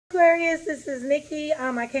Aquarius, this is Nikki.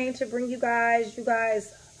 I came to bring you guys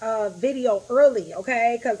video early,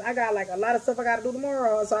 okay? Because I got like a lot of stuff I got to do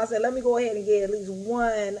tomorrow. So I said, let me go ahead and get at least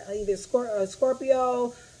one, either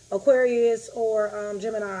Scorpio, Aquarius, or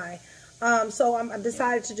Gemini. So I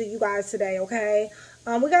decided to do you guys today, okay?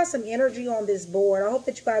 We got some energy on this board. I hope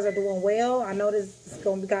that you guys are doing well. I know this is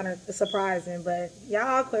going to be kind of surprising, but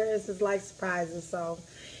y'all Aquarius is like surprises. So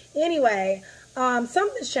anyway,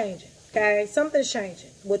 something's changing. Okay, something's changing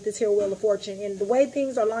with this here Wheel of Fortune. And the way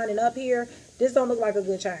things are lining up here, this don't look like a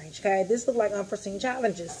good change, okay? This look like unforeseen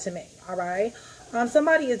challenges to me, all right?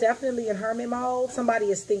 Somebody is definitely in hermit mode. Somebody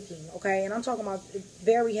is thinking, okay? And I'm talking about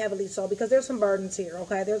very heavily so because there's some burdens here,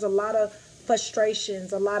 okay? There's a lot of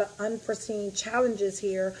frustrations, a lot of unforeseen challenges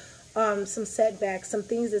here, some setbacks, some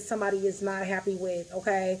things that somebody is not happy with,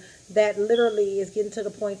 okay? That literally is getting to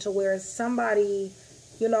the point to where somebody...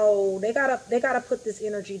 You know, they gotta put this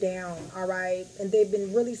energy down, all right? And they've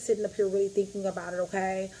been really sitting up here, really thinking about it,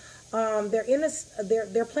 okay?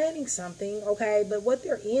 They're planning something, okay? But what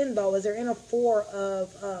they're in though is they're in a Four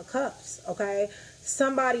of Cups, okay?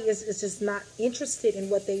 Somebody is just not interested in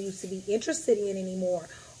what they used to be interested in anymore,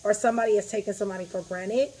 or somebody has taken somebody for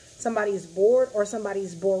granted. Somebody is bored, or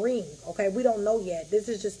somebody's boring, okay? We don't know yet. This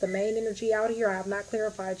is just the main energy out here. I have not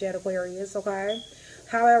clarified yet, Aquarius, okay?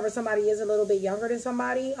 However, somebody is a little bit younger than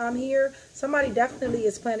somebody here. Somebody definitely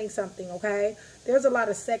is planning something, okay? There's a lot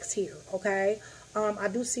of sex here, okay? I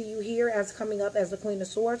do see you here as coming up as the Queen of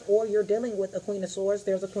Swords, or you're dealing with a Queen of Swords.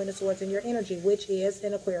 There's a Queen of Swords in your energy, which is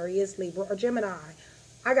an Aquarius, Libra, or Gemini.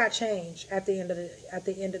 I got change at the end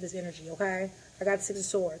of this energy, okay? I got Six of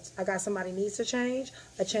Swords. I got somebody needs to change.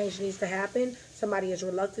 A change needs to happen. Somebody is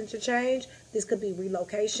reluctant to change. This could be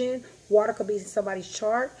relocation. Water could be somebody's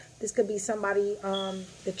chart. This could be somebody,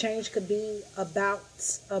 the change could be about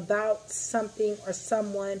something or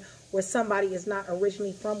someone where somebody is not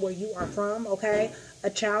originally from where you are from, okay? A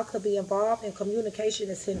child could be involved and communication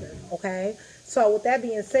is hindered, okay? So with that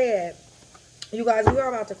being said, you guys, we are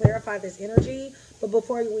about to clarify this energy. But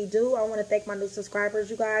before we do, I want to thank my new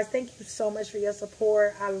subscribers, you guys. Thank you so much for your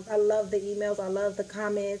support. I love the emails. I love the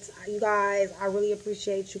comments. You guys, I really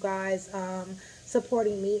appreciate you guys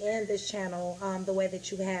supporting me and this channel the way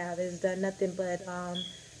that you have. It's done nothing but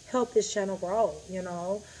help this channel grow, you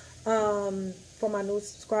know. For my new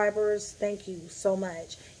subscribers, thank you so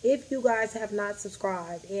much. If you guys have not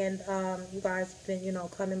subscribed and you guys have been, you know,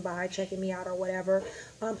 coming by, checking me out or whatever,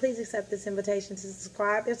 please accept this invitation to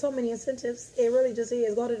subscribe. There's so many incentives. It really just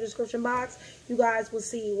is. Go to the description box. You guys will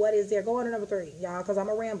see what is there. Go on to number 3, y'all, because I'm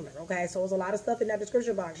a rambler, okay? So there's a lot of stuff in that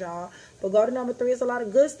description box, y'all. But go to number 3. There's a lot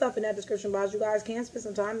of good stuff in that description box. You guys can spend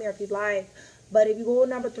some time there if you'd like. But if you go to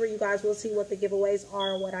number 3, you guys will see what the giveaways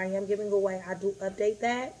are and what I am giving away. I do update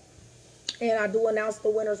that. And I do announce the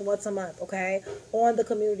winners once a month, okay, on the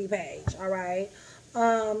community page, all right?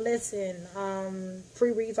 Listen,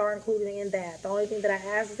 free reads are included in that. The only thing that I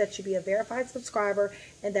ask is that you be a verified subscriber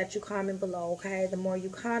and that you comment below, okay? The more you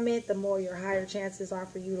comment, the more your higher chances are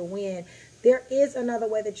for you to win. There is another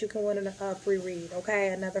way that you can win a free read, okay?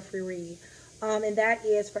 Another free read. And that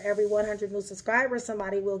is for every 100 new subscribers,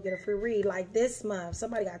 somebody will get a free read. Like this month,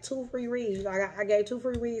 somebody got 2 free reads. I gave 2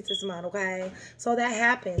 free reads this month, okay? So that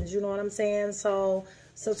happens, you know what I'm saying? So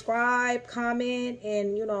subscribe, comment,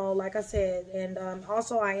 and, you know, like I said, and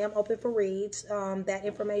also I am open for reads. That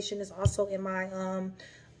information is also in my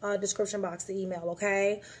description box, the email,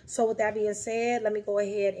 okay? So with that being said, let me go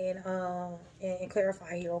ahead and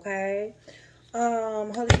clarify here, okay?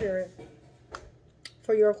 Holy Spirit.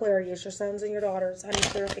 For your Aquarius, your sons and your daughters, I need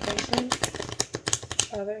clarification.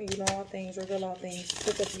 Other, you know all things, reveal all things.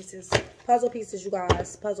 Puzzle pieces. Puzzle pieces, you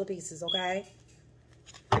guys. Puzzle pieces, okay?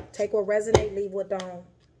 Take what resonate, leave what don't.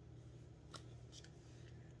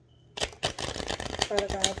 Father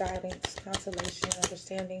God, guidance, consolation,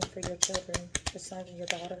 understanding for your children, your sons and your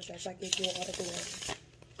daughters, as I give you all the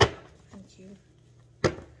glory. Thank you.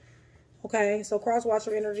 Okay, so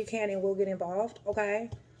cross-watcher energy can and will get involved, okay?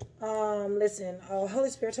 Listen, Holy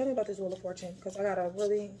Spirit, tell me about this Wheel of Fortune, because I gotta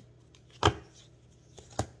really...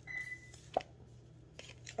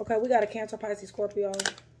 Okay, we got a Cancer, Pisces, Scorpio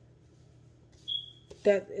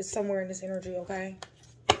that is somewhere in this energy, okay?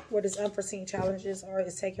 Where this unforeseen challenges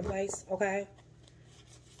is taking place, okay?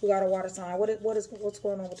 We got a water sign. What's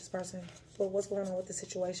going on with this person? What's going on with the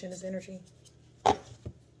situation, this energy?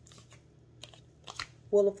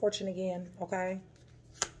 Wheel of Fortune again, okay?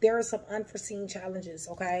 There are some unforeseen challenges,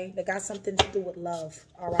 okay? That got something to do with love,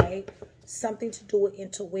 all right? Something to do with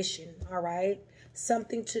intuition, all right?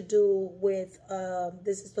 Something to do with,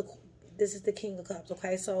 this is the King of Cups,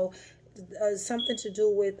 okay? So something to do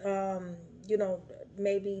with, you know,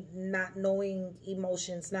 maybe not knowing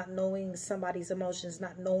emotions, not knowing somebody's emotions,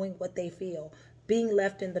 not knowing what they feel. Being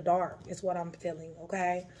left in the dark is what I'm feeling,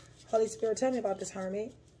 okay? Holy Spirit, tell me about this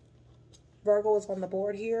Hermit. Virgo is on the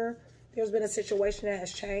board here. There's been a situation that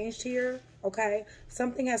has changed here, okay?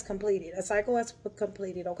 Something has completed. A cycle has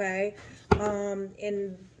completed, okay?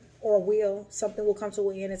 Something will come to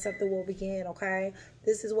an end and something will begin, okay?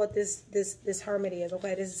 This is what this Hermit is,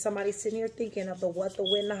 okay? This is somebody sitting here thinking of the what, the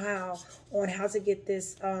when, the how, on how to get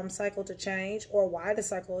this cycle to change, or why the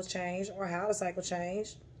cycle has changed, or how the cycle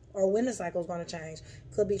changed, or when the cycle is going to change.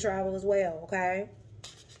 Could be travel as well, okay?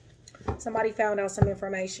 Somebody found out some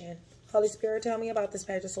information. Holy Spirit, tell me about this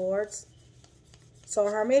Page of Swords. So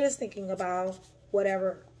Hermit is thinking about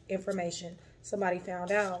whatever information somebody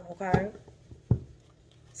found out, okay?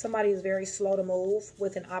 Somebody is very slow to move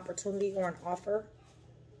with an opportunity or an offer,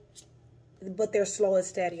 but they're slow and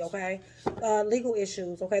steady, okay? Legal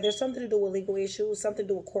issues, okay? There's something to do with legal issues, something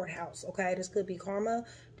to do with courthouse, okay? This could be karma.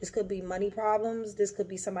 This could be money problems. This could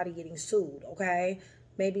be somebody getting sued, okay?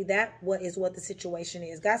 Maybe that what the situation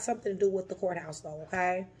is. Got something to do with the courthouse, though,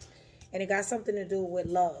 okay? And it got something to do with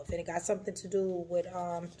love. And it got something to do with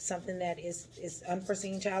something that is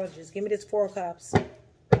unforeseen challenges. Give me this 4 of Cups.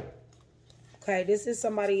 Okay, this is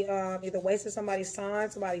somebody either wasting somebody's time,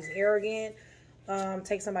 somebody's arrogant,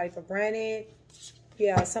 take somebody for granted.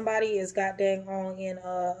 Yeah, somebody is goddamn on in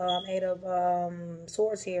 8 of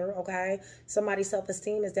Swords here, okay? Somebody's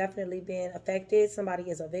self-esteem has definitely been affected. Somebody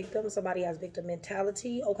is a victim. Somebody has victim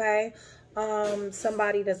mentality, okay?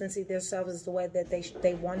 Somebody doesn't see themselves as the way that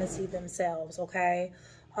they want to see themselves, okay?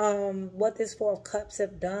 What this 4 of Cups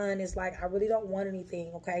have done is like, I really don't want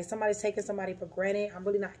anything, okay? Somebody's taking somebody for granted. I'm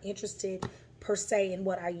really not interested per se in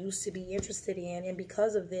what I used to be interested in, and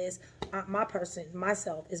because of this,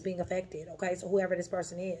 myself is being affected, okay? So whoever this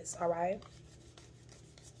person is, all right?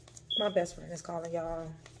 My best friend is calling y'all.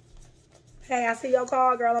 Hey, I see your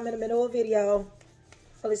call, girl. I'm in the middle of a video.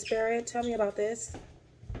 Holy Spirit, tell me about this.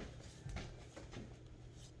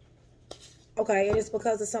 Okay, and it's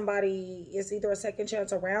because of somebody, it's either a second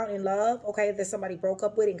chance around in love, okay, that somebody broke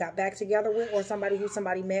up with and got back together with, or somebody who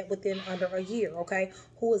somebody met within under a year, okay,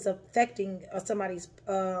 who is affecting somebody's,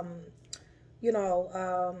 who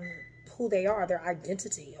they are, their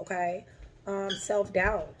identity, okay,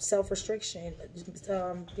 self-doubt, self-restriction,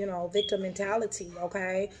 victim mentality,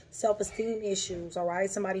 okay, self-esteem issues, all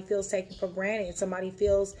right, somebody feels taken for granted, somebody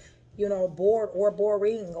feels bored or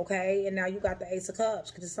boring, okay? And now you got the Ace of Cups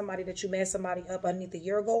because it's somebody that you met somebody up underneath a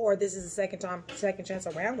year ago, or this is the second chance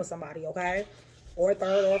around with somebody, okay? Or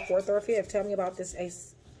third or fourth or fifth. Tell me about this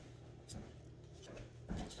Ace.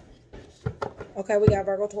 Okay, we got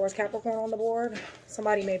Virgo, Taurus, Capricorn on the board.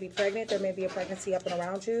 Somebody may be pregnant. There may be a pregnancy up and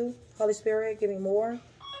around you. Holy Spirit, give me more.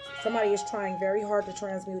 Somebody is trying very hard to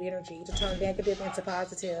transmute energy, to turn negative into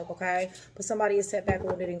positive, okay? But somebody is set back,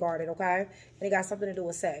 wounded, and guarded, okay? And it got something to do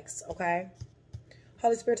with sex, okay?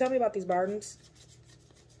 Holy Spirit, tell me about these burdens.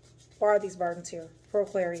 What are these burdens here for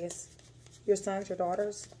Aquarius? Your sons, your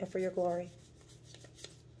daughters, and for your glory.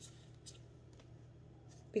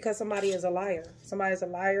 Because somebody is a liar. Somebody is a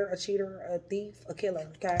liar, a cheater, a thief, a killer,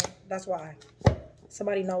 okay? That's why.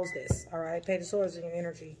 Somebody knows this, all right? Page of Swords in your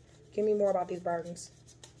energy. Give me more about these burdens.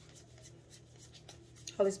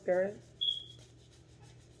 Holy Spirit.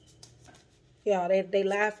 Yeah, they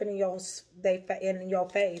laughing in your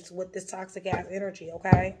face with this toxic ass energy,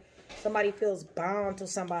 okay? Somebody feels bound to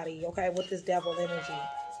somebody, okay, with this devil energy.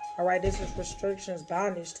 All right, this is restrictions,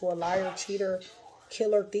 bondage to a liar, cheater,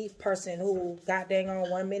 killer, thief person who got dang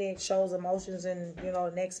on 1 minute shows emotions and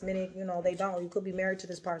the next minute they don't. You could be married to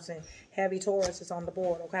this person. Heavy Taurus is on the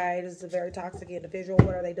board, okay? This is a very toxic individual.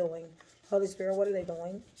 What are they doing? Holy Spirit, what are they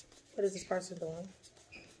doing? What is this person doing?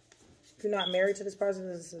 If you're not married to this person,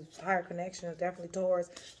 this is a higher connection. It's definitely Taurus.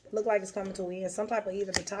 It look like it's coming to an end. Some type of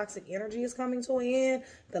either the toxic energy is coming to an end,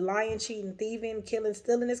 the lying, cheating, thieving, killing,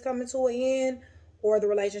 stealing is coming to an end, or the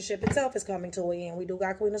relationship itself is coming to an end. We do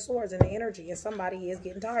got Queen of Swords in the energy, and somebody is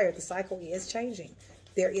getting tired. The cycle is changing.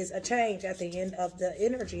 There is a change at the end of the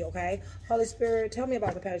energy, okay? Holy Spirit, tell me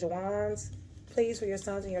about the Page of Wands, please, for your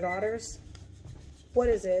sons and your daughters. What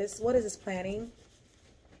is this? What is this planning?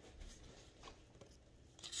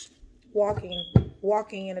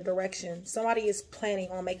 Walking in a direction. Somebody is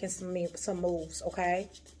planning on making some moves, okay?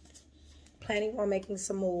 Planning on making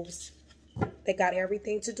some moves. They got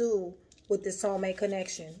everything to do with this soulmate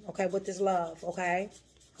connection, okay? With this love, okay?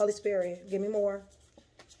 Holy Spirit, give me more.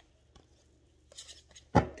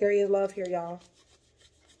 There is love here, y'all.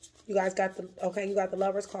 You guys got you got the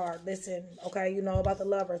Lovers card. Listen, okay, you know about the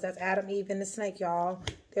Lovers. That's Adam, Eve, and the snake, y'all.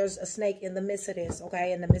 There's a snake in the midst of this,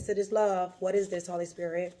 okay? In the midst of this love. What is this, Holy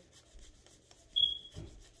Spirit?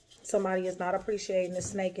 Somebody is not appreciating the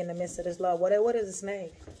snake in the midst of this love. What is a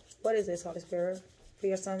snake? What is this, Holy Spirit, for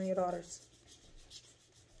your son and your daughters?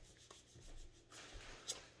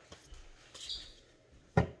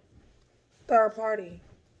 Third party.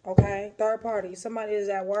 Okay, third party. Somebody is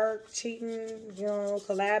at work, cheating, you know,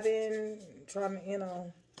 collabing, trying to, you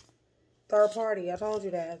know, third party. I told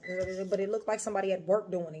you that. But it looked like somebody at work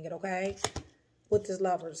doing it, okay? With his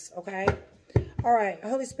lovers, okay? All right,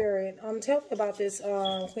 Holy Spirit, tell me about this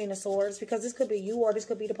Queen of Swords, because this could be you or this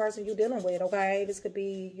could be the person you're dealing with, okay? This could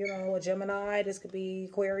be, you know, a Gemini. This could be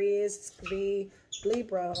Aquarius. This could be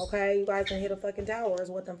Libra, okay? You guys can hit a fucking tower is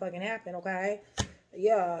what them fucking happened, okay?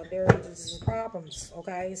 Yeah, there's problems,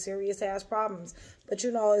 okay? Serious ass problems. But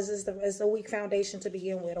you know, it's a weak foundation to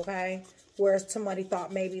begin with, okay? Whereas somebody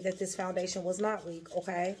thought maybe that this foundation was not weak,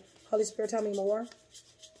 okay? Holy Spirit, tell me more.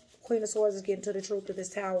 Queen of Swords is getting to the truth of this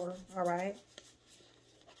tower, all right?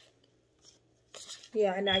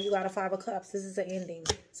 Yeah, and now you got a Five of Cups. This is an ending.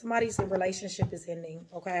 Somebody's relationship is ending,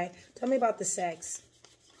 okay? Tell me about the sex.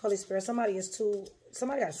 Holy Spirit, somebody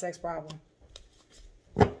got a sex problem.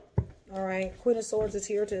 All right, Queen of Swords is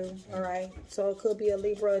here too. All right, so it could be a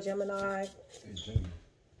Libra, a Gemini.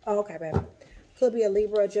 Oh, okay, baby. Could be a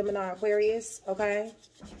Libra, a Gemini, Aquarius. Okay.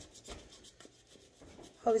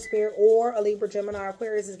 Holy Spirit, or a Libra, Gemini,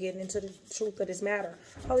 Aquarius is getting into the truth of this matter.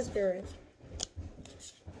 Holy Spirit.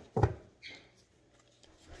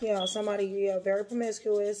 Yeah, somebody, yeah, very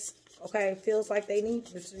promiscuous. Okay, feels like they need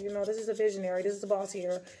this. You know, this is a visionary. This is the boss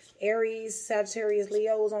here. Aries, Sagittarius,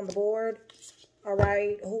 Leo is on the board. All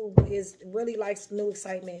right, who is really likes new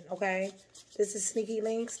excitement, okay? This is sneaky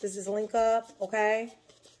links. This is link up, okay?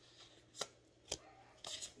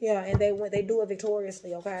 Yeah, and they do it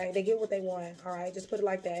victoriously, okay? They get what they want, all right? Just put it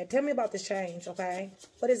like that. Tell me about this change, okay?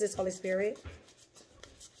 What is this, Holy Spirit?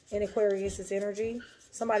 In Aquarius, it's energy.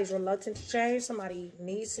 Somebody's reluctant to change. Somebody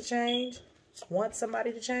needs to change. Wants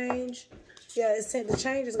somebody to change. Yeah, the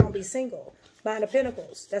change is going to be single. Nine of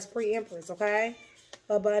Pentacles. That's pre-Empress, okay?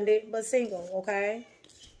 Abundant but single, okay?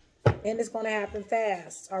 And it's going to happen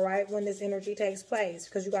fast, all right, when this energy takes place,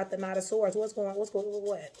 because you got the Knight of Swords.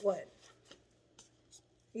 What?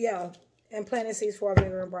 Yeah, and planting seeds for a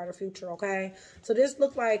bigger and brighter future, okay? So this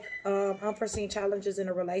looked like unforeseen challenges in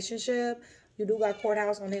a relationship. You do got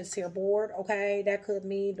courthouse on this here board, okay? That could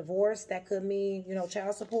mean divorce. That could mean, you know,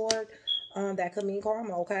 child support. That could mean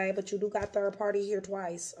karma, okay? But you do got third party here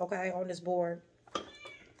twice, okay, on this board.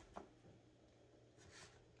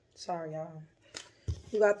 Sorry, y'all.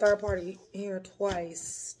 You got third party here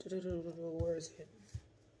twice. Where is it?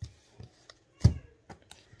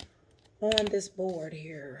 On this board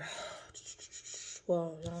here.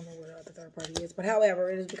 Well, I don't know where the other third party is. But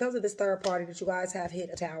however, it is because of this third party that you guys have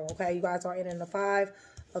hit a tower, okay? You guys are in the Five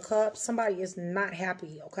of Cups. Somebody is not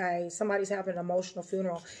happy, okay? Somebody's having an emotional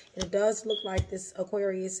funeral. And it does look like this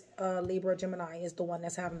Aquarius, Libra, Gemini is the one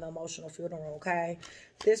that's having the emotional funeral, okay?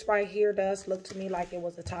 This right here does look to me like it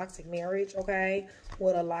was a toxic marriage, okay?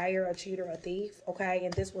 With a liar, a cheater, a thief, okay?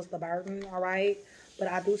 And this was the burden, all right? But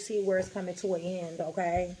I do see where it's coming to an end,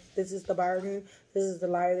 okay? This is the burden. This is the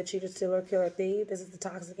liar, the cheater, stealer, killer, thief. This is the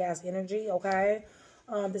toxic ass energy, okay?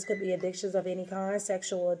 This could be addictions of any kind,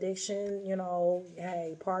 sexual addiction, you know,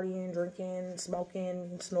 hey, partying, drinking,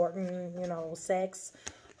 smoking, snorting, you know, sex,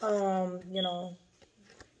 you know,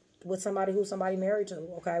 with somebody who somebody married to,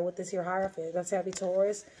 okay, with this here Hierophant. That's heavy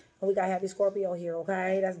Taurus, and we got heavy Scorpio here,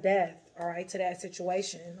 okay? That's death, all right, to that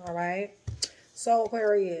situation, all right? So,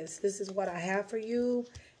 Aquarius, this is what I have for you.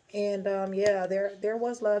 And, yeah, there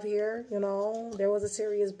was love here, you know. There was a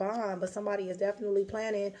serious bond, but somebody is definitely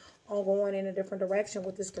planning on going in a different direction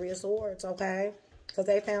with this Three of Swords, okay? Because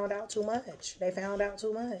they found out too much. They found out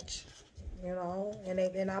too much, you know.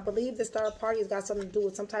 And I believe this third party has got something to do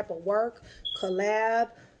with some type of work, collab,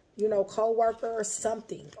 you know, co-worker or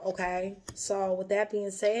something, okay? So, with that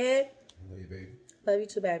being said... Love you, baby. Love you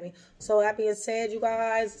too, baby. So that being said, you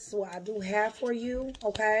guys, this is what I do have for you,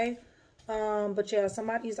 okay? But yeah,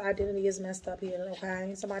 somebody's identity is messed up here,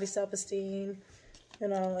 okay? Somebody's self-esteem, you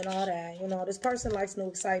know, and all that. You know, this person likes new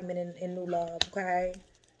excitement and new love, okay?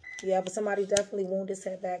 Yeah, but somebody definitely wounded,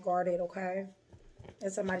 set back, guarded, okay?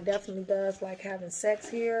 And somebody definitely does like having sex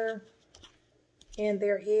here. And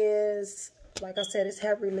there is, like I said, it's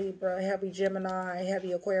heavy Libra, heavy Gemini,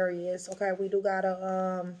 heavy Aquarius, okay? We do got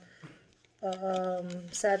a,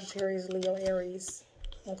 Sagittarius, Leo, Aries,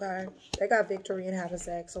 okay? They got victory in having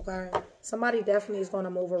sex, okay? Somebody definitely is going to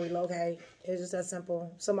move or relocate. It's just that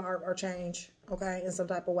simple. Some are change, okay, in some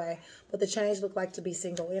type of way. But the change look like to be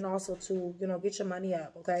single and also to, you know, get your money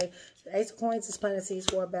up, okay? The Ace of Coins is planting seeds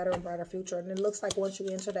for a better and brighter future. And it looks like once you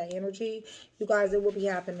enter that energy, you guys, it will be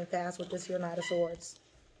happening fast with this here Knight of Swords.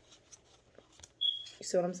 You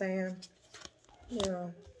see what I'm saying? Yeah.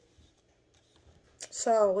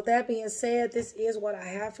 So with that being said, this is what I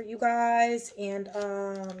have for you guys. And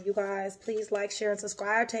you guys, please like, share, and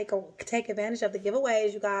subscribe. Take advantage of the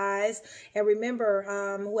giveaways, you guys. And remember,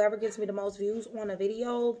 whoever gets me the most views on a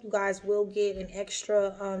video, you guys will get an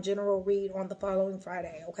extra general read on the following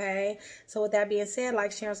Friday. Okay. So with that being said,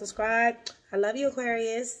 like, share, and subscribe. I love you,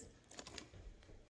 Aquarius.